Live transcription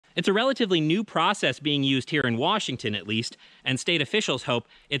It's a relatively new process being used here in Washington, at least, and state officials hope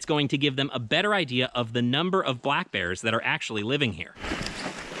it's going to give them a better idea of the number of black bears that are actually living here.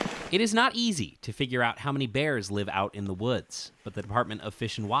 It is not easy to figure out how many bears live out in the woods, but the Department of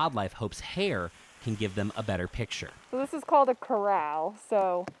Fish and Wildlife hopes hair can give them a better picture. So this is called a corral.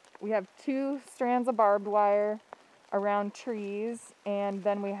 So we have 2 strands of barbed wire around trees, and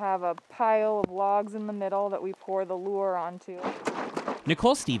then we have a pile of logs in the middle that we pour the lure onto.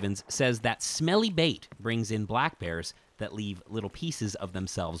 Nicole Stevens says that smelly bait brings in black bears that leave little pieces of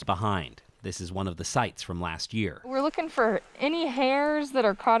themselves behind. This is one of the sites from last year. We're looking for any hairs that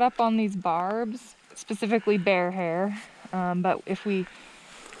are caught up on these barbs, specifically bear hair. But if we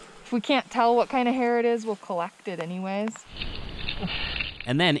can't tell what kind of hair it is, we'll collect it anyways.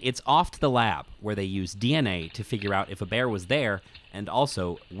 And then it's off to the lab, where they use DNA to figure out if a bear was there, and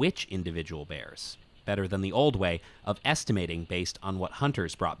also which individual bears. Better than the old way of estimating based on what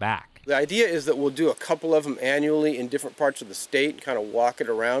hunters brought back. The idea is that we'll do a couple of them annually in different parts of the state, kind of walk it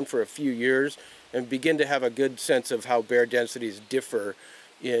around for a few years, and begin to have a good sense of how bear densities differ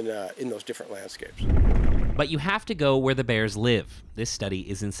in those different landscapes. But you have to go where the bears live. This study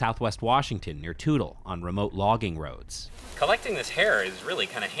is in southwest Washington, near Toutle, on remote logging roads. Collecting this hair is really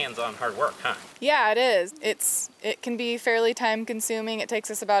kind of hands-on hard work, huh? Yeah, it is. It can be fairly time-consuming. It takes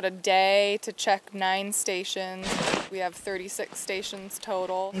us about a day to check 9 stations. We have 36 stations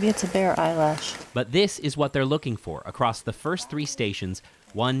total. Maybe it's a bear eyelash. But this is what they're looking for across the first 3 stations,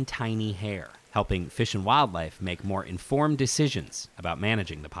 one tiny hair, helping Fish and Wildlife make more informed decisions about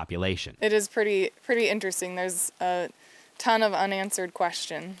managing the population. It is pretty interesting. There's a ton of unanswered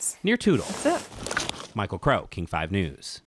questions. Near Toutle. That's it. Michael Crow, King 5 News.